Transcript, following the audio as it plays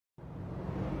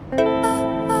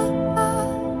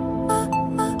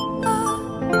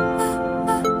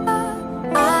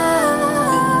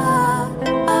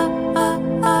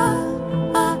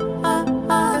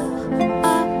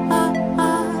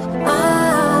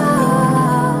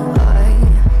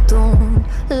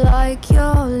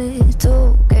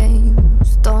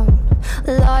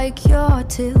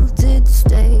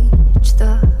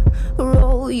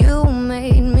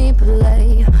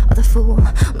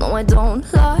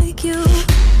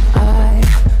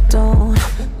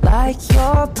like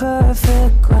your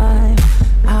perfect crime.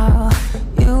 How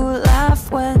you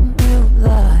laugh when you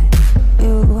lie.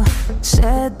 You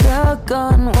said the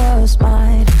gun was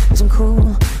mine. 'Cause I'm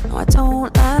cool, no I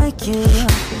don't like you.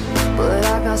 But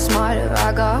I got smarter,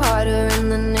 I got harder in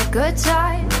the nick of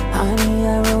time. Honey,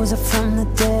 I rose up from the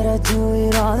dead, I do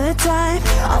it all the time.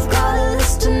 I've got a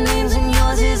list of names and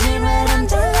yours is in red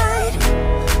underlined.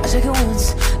 I check it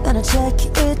once, then I check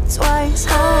it twice.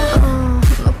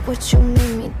 Look what you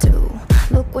made me do.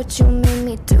 Look what you made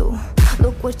me do.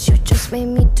 Look what you just made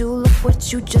me do. Look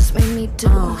what you just made me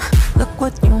do. Look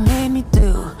what you made me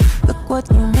do. Look what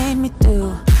you made me do.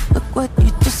 Look what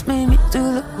you just made me do.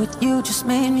 Look what you just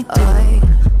made me do. I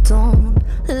don't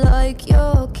like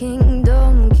your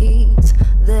kingdom keys.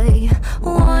 They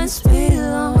once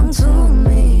belonged to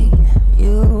me.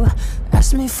 You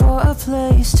asked me for a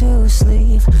place to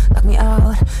sleep, locked me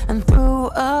out and threw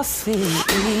a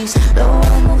feast. The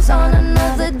world moves on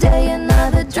another day,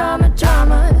 another drama.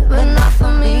 But not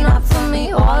for me, not for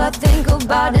me. All I think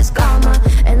about is karma.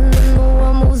 And then the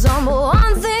world moves on, but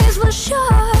one thing's for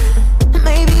sure.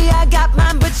 Maybe I got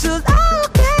mine, but you'll all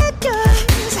get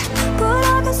yours. But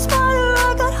I got smarter, I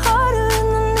got harder in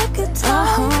the nick of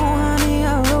time. Oh, honey, I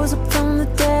rose up from the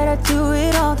dead, I do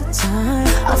it all the time.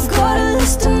 I've got a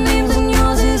list of names and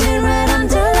yours is in red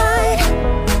underlined.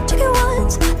 Check it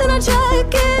once, then I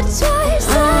check it twice.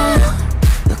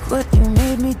 Look what you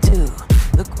made me do.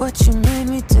 Look what you made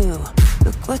me do.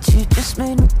 Look what you just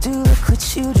made me do. Look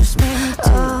what you just made me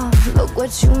do. Look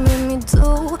what you made me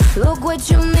do. Look what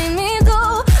you made me do.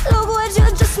 Look what you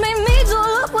just made me do.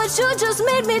 Look what you just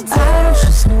made me do. I don't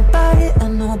trust nobody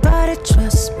and nobody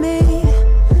trusts me.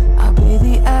 I'll be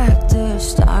the actor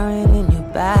starring in your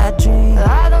bad dream.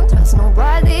 I don't trust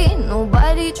nobody,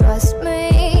 nobody trusts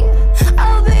me.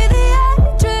 I'll be the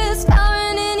actress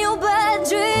starring in your bad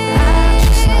dream. I don't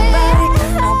trust nobody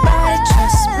and nobody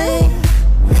trusts me.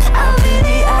 I'll be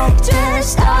the actress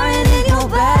starring in your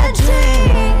bad dream.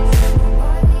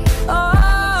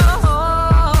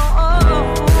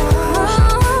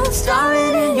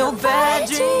 Starring in your bad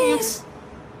dreams.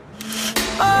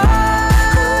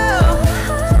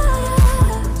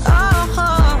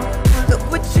 Look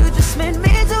what you just made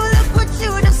me do. Look what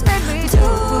you just made me do.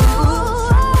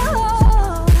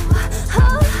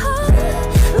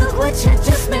 Look what you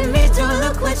just made me do.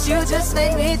 Look what you just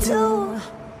made me do.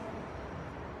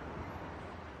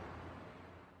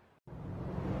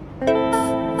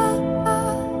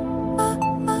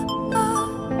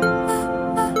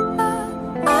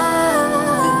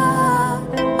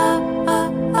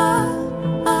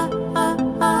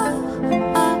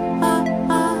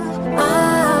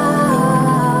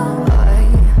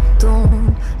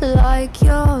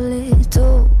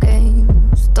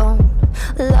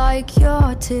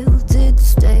 Tilted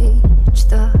stage,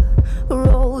 the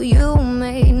role you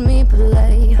made me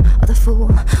play, or the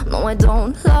fool. No, I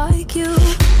don't like you.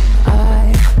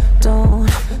 I don't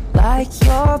like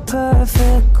your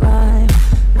perfect crime.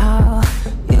 How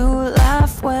you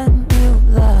laugh when you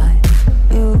lie.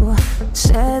 You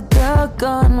said the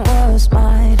gun was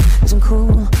mine. 'Cause I'm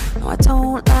cool, no I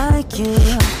don't like you.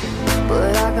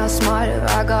 But I got smarter,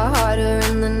 I got harder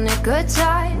in the nick of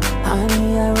time.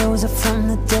 Honey, I rose up from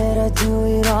the dead, I do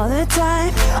it all the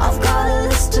time. I've got a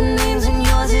list of names and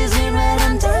yours is in red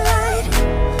underlined.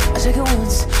 I check it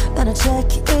once, then I check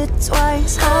it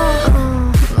twice.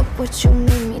 Look what you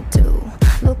made me do.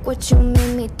 Look what you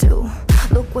made me do.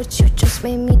 Look what you just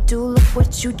made me do. Look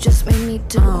what you just made me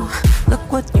do. Look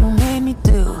what you made me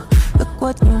do. Look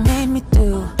what you made me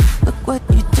do. Look what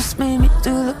you just made me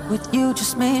do. Look what you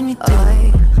just made me do.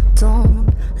 I don't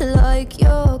like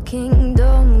your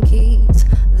kingdom keys.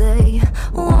 They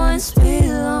once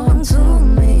belonged to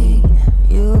me.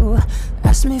 You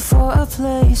asked me for a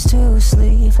place to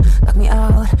sleep, locked me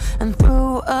out and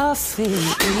threw a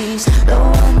feast. The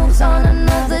world moves on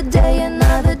another day,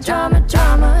 another drama.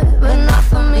 But not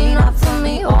for me, not for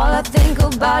me. All I think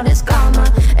about is karma.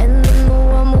 And then the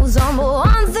world moves on, but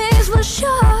one thing's for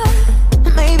sure.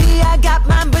 Maybe I got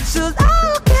mine, but you'll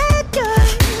all get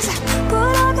yours.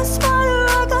 But I got smarter,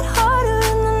 I got harder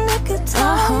in the nick of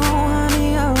time. Oh,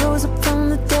 honey, I rose up from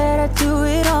the dead, I do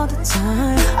it all the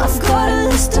time. I've got a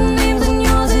list of names and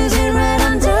yours is in red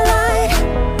underlined.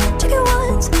 Check it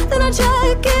once, then I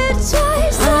check it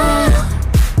twice.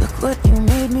 Look what you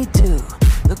made me do.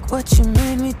 Look what you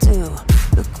made me do.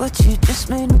 Look what you just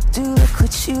made me do. Look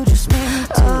what you just made me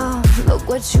do. Look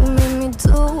what you made me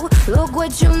do. Look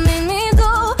what you made me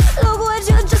do. Look what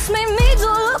you just made me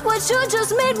do. Look what you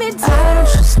just made me do. I don't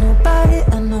trust nobody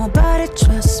and nobody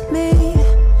trusts me.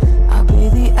 I'll be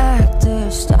the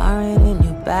actor starring in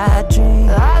your bad dream.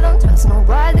 I don't trust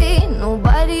nobody,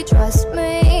 nobody nobody trust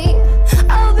me.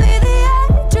 I'll be the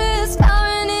actress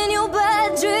starring in your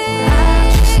bad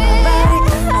dreams.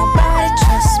 Nobody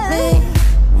trust me.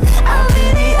 I'll be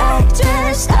the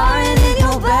actress starring in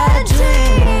your bad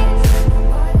dreams.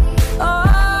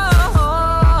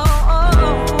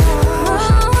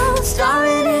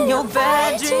 Starring in your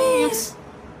bad dreams.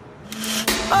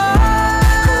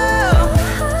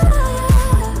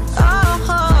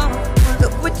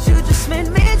 Look what you just made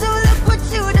me do. Look what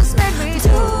you just made me do.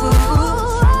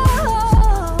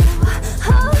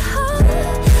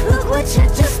 Look what you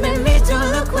just made me do.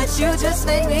 Look what you just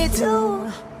made me do.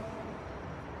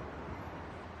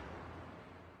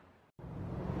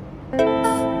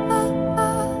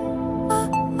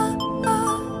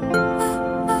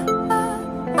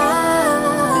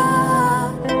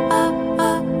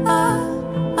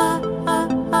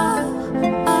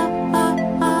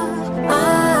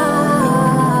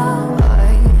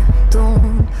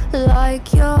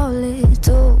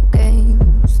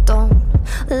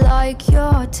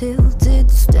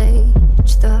 Tilted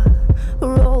stage, the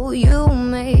role you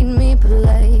made me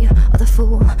play, or the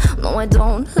fool. No, I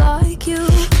don't like you.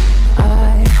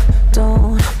 I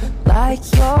don't like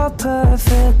your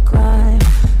perfect crime.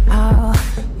 How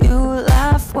you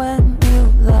laugh when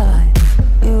you lie.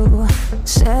 You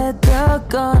said the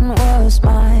gun was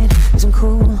mine. Isn't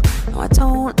cool. No, I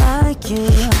don't like you.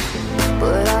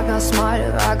 But I got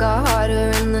smarter, I got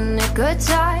harder in the nick of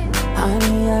time.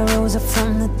 Honey, I rose up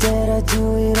from the dead, I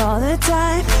do it all the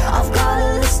time. I've got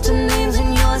a list of names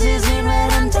and yours is in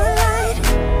red underlined.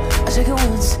 I check it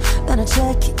once, then I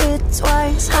check it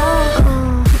twice.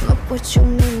 Look what you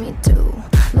made me do.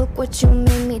 Look what you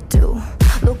made me do.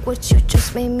 Look what you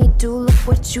just made me do. Look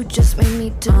what you just made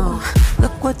me do.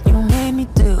 Look what you made me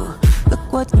do.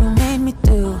 Look what you made me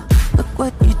do. Look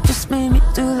what you just made me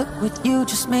do. Look what you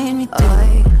just made me do.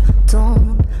 I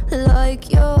don't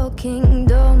like your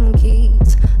kingdom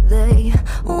keys. They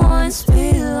once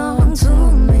belonged to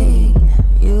me.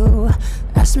 You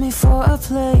asked me for a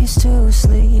place to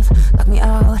sleep, locked me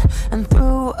out and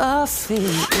threw a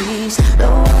feast. The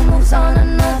world moves on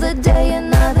another day,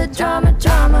 another drama.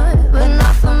 But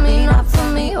not for me, not for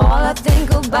me. All I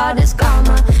think about is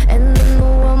karma. And then the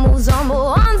world moves on, but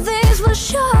one thing's for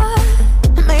sure.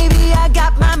 Maybe I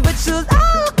got mine, but you'll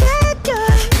all get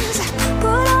yours.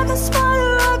 But I got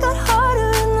smarter, I got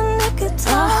harder in the nick of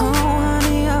time.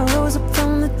 Honey, I rose up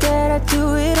from the dead, I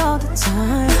do it all the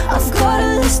time. I've got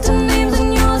a list of names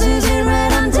and yours is in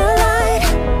red underlined.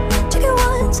 Check it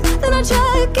once, then I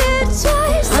check it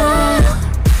twice.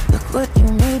 Look what you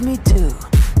made me do.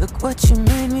 Look what you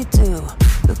made me do.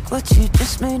 Look what you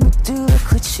just made me do.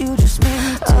 Look what you just made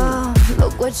me do.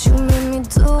 Look what you made me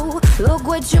do. Look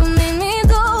what you made me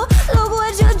do. Look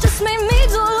what you just made me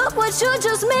do. Look what you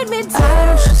just made me do. I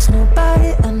don't trust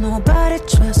nobody and nobody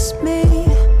trusts me.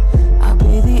 I'll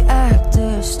be the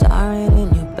actor starring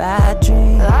in your bad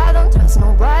dreams. I don't trust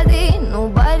nobody,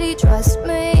 nobody trusts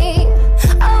me.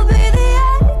 I'll be the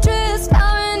actress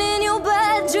starring in your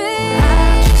bad dreams. I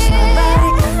don't trust nobody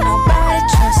and nobody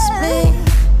trusts me.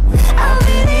 I'll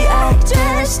be the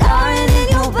actress starring in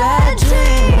your bad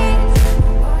dreams.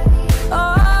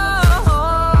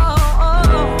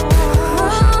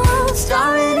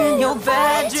 Starring in your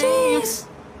bad dreams.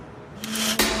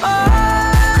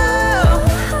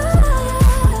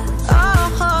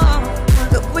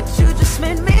 Look what you just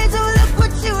made me do. Look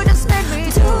what you just made me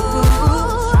do.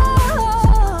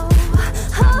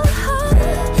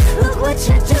 Look what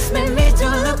you just made me do.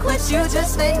 Look what you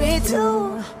just made me do.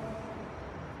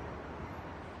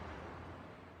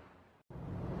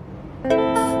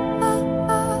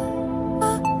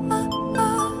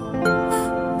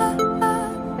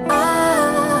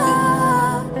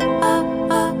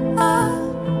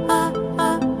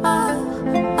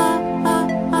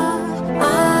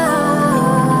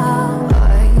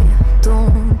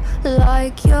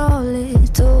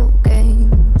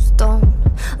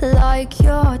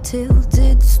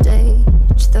 Tilted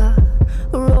stage, the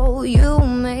role you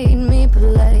made me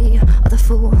play, or the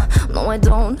fool. No, I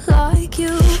don't like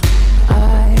you.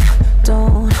 I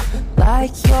don't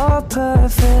like your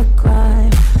perfect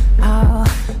crime. How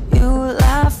you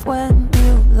laugh when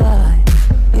you lie.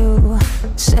 You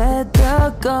said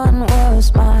the gun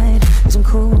was mine. Isn't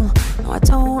cool. No, I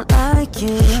don't like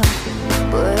you.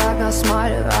 But I got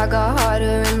smarter, I got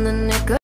harder